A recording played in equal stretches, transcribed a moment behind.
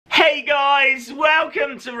Hey guys,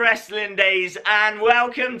 welcome to Wrestling Days and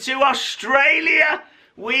welcome to Australia.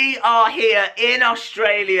 We are here in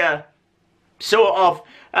Australia, sort of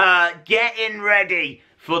getting ready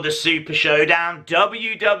for the Super Showdown,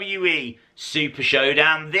 WWE Super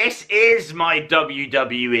Showdown. This is my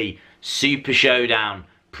WWE Super Showdown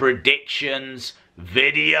predictions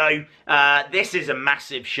video. This is a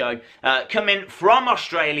massive show coming from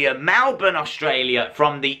Australia, Melbourne, Australia,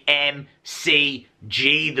 from the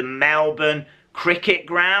MCG, the Melbourne Cricket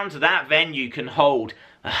Ground. That venue can hold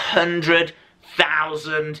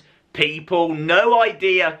 100,000 people. No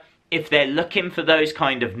idea if they're looking for those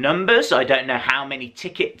kind of numbers. I don't know how many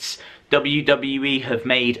tickets WWE have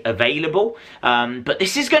made available, but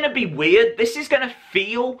this is going to be weird. This is going to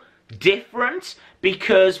feel different,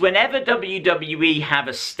 because whenever WWE have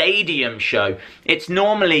a stadium show, it's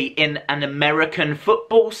normally in an American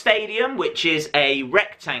football stadium, which is a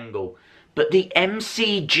rectangle. But the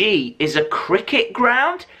MCG is a cricket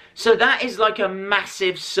ground, so that is like a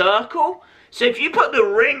massive circle. So if you put the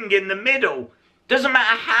ring in the middle, doesn't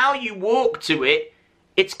matter how you walk to it,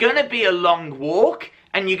 it's going to be a long walk,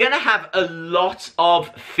 and you're going to have a lot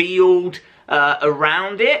of field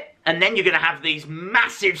around it. And then you're going to have these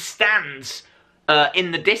massive stands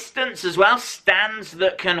in the distance as well. Stands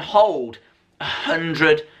that can hold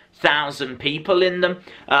 100,000 people in them.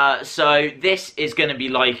 So this is going to be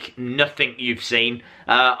like nothing you've seen.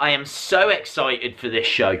 I am so excited for this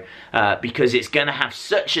show because it's going to have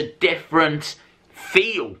such a different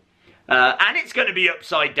feel. And it's going to be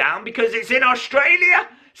upside down because it's in Australia.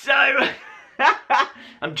 So...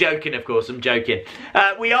 I'm joking, of course, I'm joking.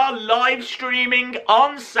 We are live streaming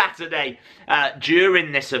on Saturday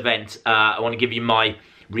during this event. I want to give you my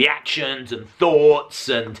reactions and thoughts,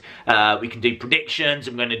 and we can do predictions.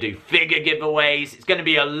 I'm going to do figure giveaways. It's going to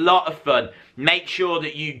be a lot of fun. Make sure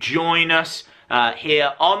that you join us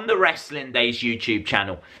here on the Wrestling Days YouTube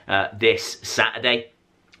channel this Saturday.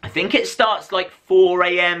 I think it starts like 4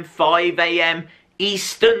 AM, 5 AM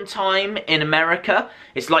Eastern time in America.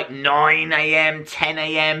 It's like 9 AM, 10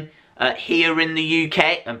 AM here in the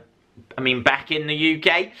UK. I mean, back in the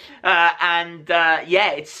UK.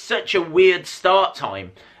 Yeah, it's such a weird start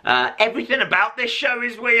time. Everything about this show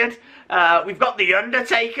is weird. We've got The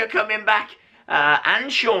Undertaker coming back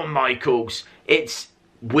and Shawn Michaels. It's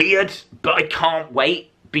weird, but I can't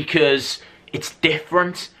wait because it's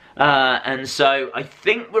different. And so I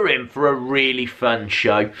think we're in for a really fun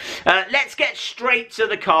show. Let's get straight to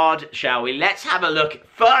the card, shall we? Let's have a look.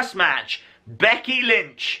 First match, Becky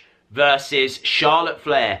Lynch versus Charlotte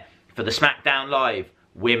Flair for the Smackdown Live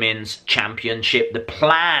Women's Championship. The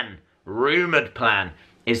plan, rumoured plan,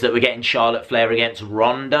 is that we're getting Charlotte Flair against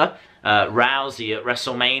Ronda Rousey at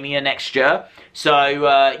WrestleMania next year.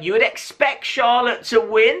 So you would expect Charlotte to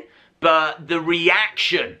win, but the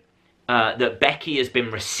reaction that Becky has been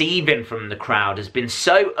receiving from the crowd has been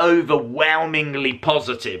so overwhelmingly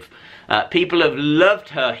positive. People have loved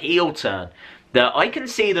her heel turn that I can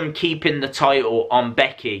see them keeping the title on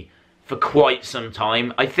Becky for quite some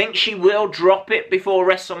time. I think she will drop it before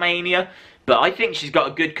WrestleMania, but I think she's got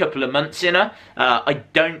a good couple of months in her. I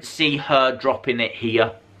don't see her dropping it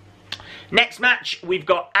here. Next match, we've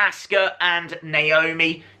got Asuka and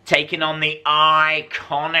Naomi taking on the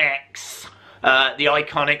Iconics. The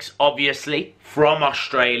Iconics, obviously, from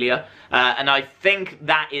Australia, and I think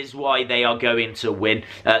that is why they are going to win.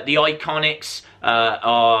 The Iconics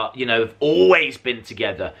are, you know, have always been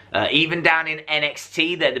together. Even down in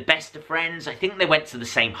NXT, they're the best of friends. I think they went to the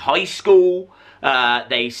same high school.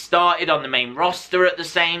 They started on the main roster at the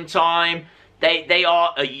same time. They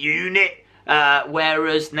are a unit,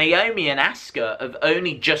 whereas Naomi and Asuka have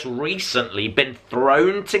only just recently been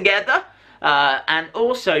thrown together. And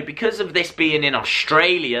also, because of this being in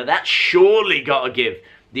Australia, that's surely got to give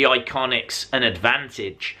the Iconics an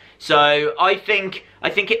advantage. So I think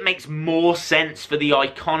it makes more sense for the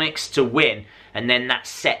Iconics to win, and then that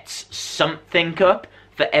sets something up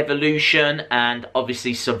for Evolution and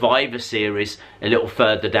obviously Survivor Series a little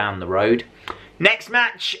further down the road. Next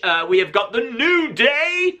match, we have got the New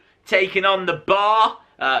Day taking on the Bar.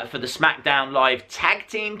 For the Smackdown Live Tag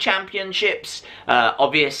Team Championships.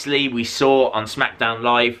 Obviously, we saw on Smackdown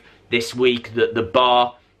Live this week that the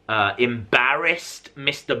Bar embarrassed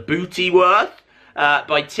Mr. Bootyworth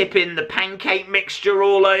by tipping the pancake mixture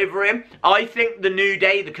all over him. I think the New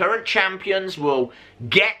Day, the current champions, will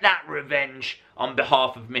get that revenge on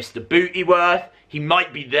behalf of Mr. Bootyworth. He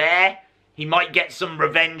might be there. He might get some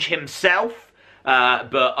revenge himself.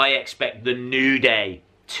 But I expect the New Day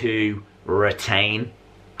to retain.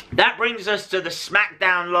 That brings us to the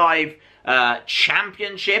Smackdown Live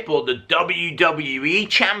Championship, or the WWE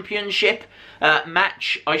Championship.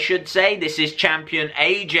 match, I should say. This is champion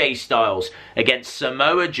AJ Styles against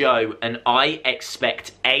Samoa Joe, and I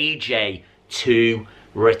expect AJ to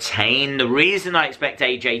retain. The reason I expect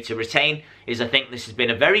AJ to retain is I think this has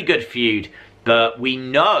been a very good feud, but we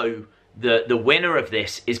know that the winner of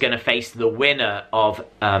this is going to face the winner of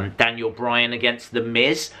Daniel Bryan against The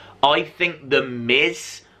Miz. I think The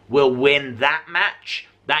Miz will win that match.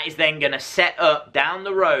 That is then going to set up down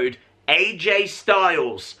the road AJ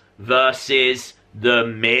Styles versus The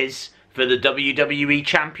Miz for the WWE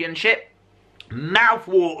Championship.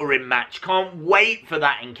 Mouth-watering match. Can't wait for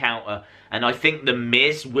that encounter. And I think The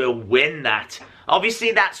Miz will win that.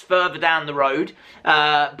 Obviously, that's further down the road.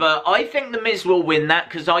 But I think The Miz will win that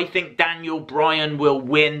because I think Daniel Bryan will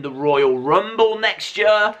win the Royal Rumble next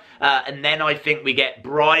year. And then I think we get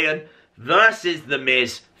Bryan versus The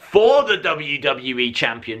Miz for the WWE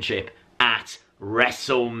Championship at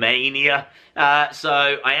WrestleMania. So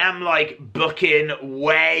I am like booking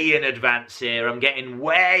way in advance here. I'm getting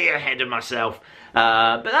way ahead of myself.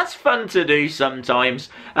 But that's fun to do sometimes.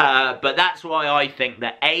 But that's why I think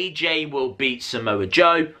that AJ will beat Samoa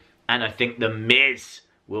Joe. And I think The Miz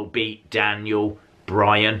will beat Daniel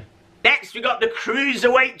Bryan. Next, we got the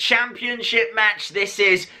Cruiserweight Championship match. This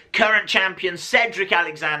is current champion Cedric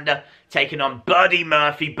Alexander taking on Buddy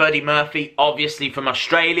Murphy. Buddy Murphy, obviously from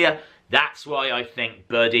Australia. That's why I think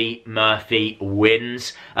Buddy Murphy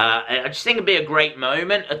wins. I just think it'd be a great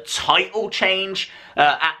moment. A title change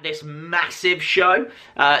at this massive show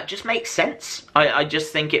just makes sense. I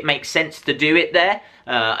just think it makes sense to do it there.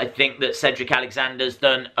 I think that Cedric Alexander's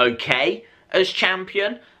done okay as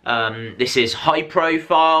champion. This is high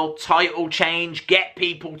profile, title change, get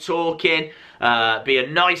people talking, be a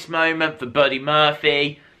nice moment for Buddy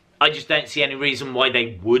Murphy. I just don't see any reason why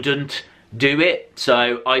they wouldn't do it.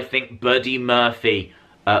 So I think Buddy Murphy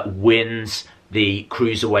wins the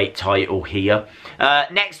Cruiserweight title here.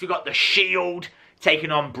 Next we got the Shield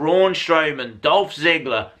taking on Braun Strowman, Dolph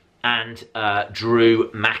Ziggler and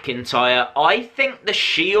Drew McIntyre. I think the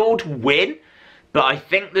Shield win, but I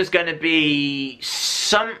think there's going to be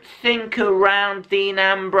something around Dean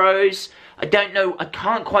Ambrose. I don't know, I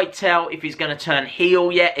can't quite tell if he's going to turn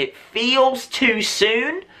heel yet. It feels too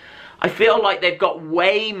soon. I feel like they've got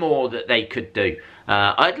way more that they could do.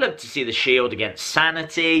 I'd love to see the Shield against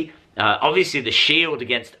Sanity. Obviously the Shield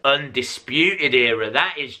against Undisputed Era.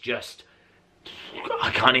 That is just... I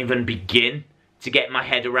can't even begin to get my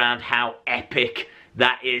head around how epic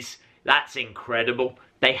that is. That's incredible.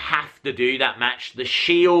 They have to do that match. The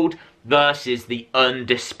Shield versus the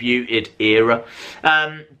Undisputed Era.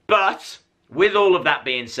 But with all of that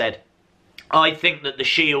being said, I think that the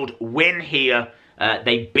Shield win here.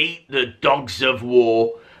 They beat the Dogs of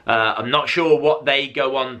War. I'm not sure what they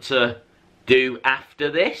go on to do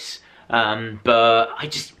after this. But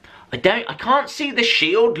I can't see the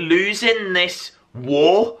Shield losing this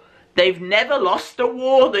war. They've never lost a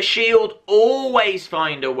war. The Shield always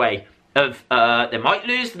find a way of, they might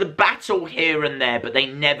lose the battle here and there, but they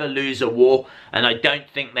never lose a war. And I don't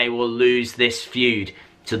think they will lose this feud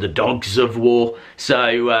to the Dogs of War.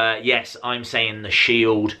 So, yes, I'm saying the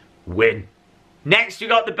Shield win. Next, we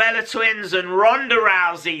got the Bella Twins and Ronda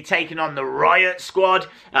Rousey taking on the Riott Squad.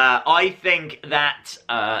 I think that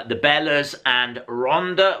the Bellas and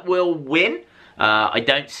Ronda will win. I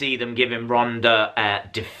don't see them giving Ronda a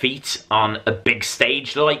defeat on a big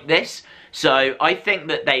stage like this. So I think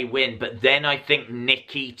that they win, but then I think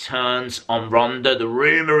Nikki turns on Ronda. The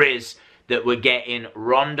rumour is that we're getting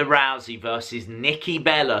Ronda Rousey versus Nikki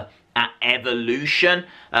Bella at Evolution,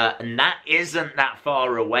 and that isn't that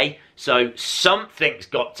far away, so something's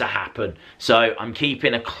got to happen. So I'm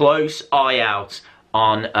keeping a close eye out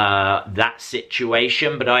on that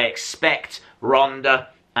situation, but I expect Ronda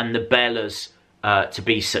and the Bellas to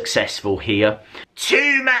be successful here.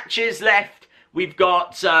 2 matches left. We've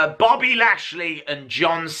got Bobby Lashley and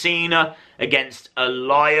John Cena against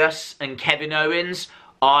Elias and Kevin Owens.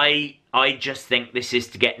 I just think this is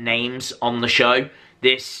to get names on the show.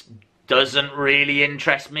 This doesn't really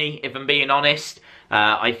interest me, if I'm being honest.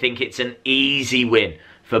 I think it's an easy win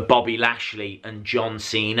for Bobby Lashley and John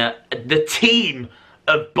Cena. The team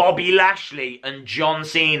of Bobby Lashley and John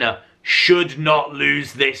Cena should not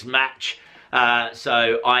lose this match.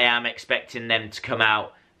 So I am expecting them to come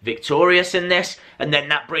out victorious in this. And then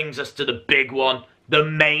that brings us to the big one, the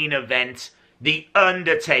main event. The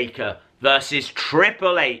Undertaker versus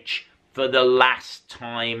Triple H for the last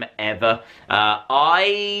time ever.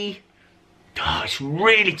 It's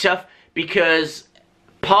really tough because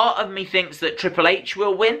part of me thinks that Triple H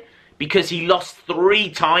will win because he lost 3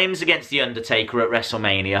 times against The Undertaker at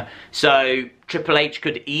WrestleMania. So Triple H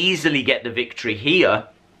could easily get the victory here.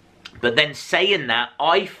 But then saying that,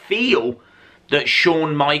 I feel that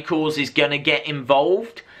Shawn Michaels is going to get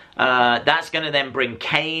involved. That's going to then bring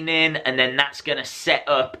Kane in, and then that's going to set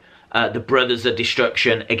up the Brothers of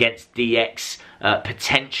Destruction against DX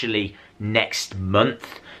potentially next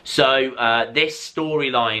month. So this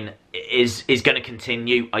storyline is going to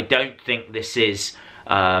continue. I don't think this is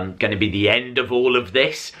going to be the end of all of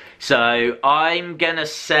this. So I'm going to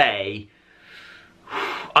say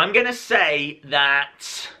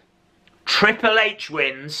that Triple H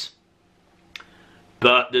wins,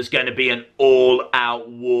 but there's going to be an all-out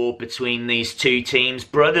war between these two teams,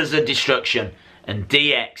 Brothers of Destruction and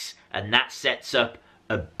DX, and that sets up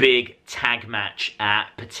a big tag match at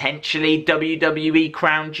potentially WWE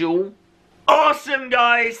Crown Jewel. Awesome,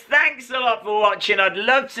 guys. Thanks a lot for watching. I'd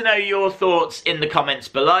love to know your thoughts in the comments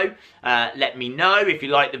below. Let me know if you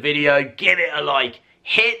like the video. Give it a like.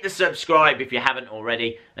 Hit the subscribe if you haven't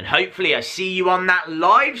already. And hopefully I see you on that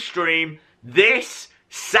live stream this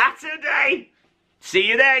Saturday. See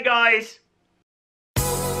you there, guys.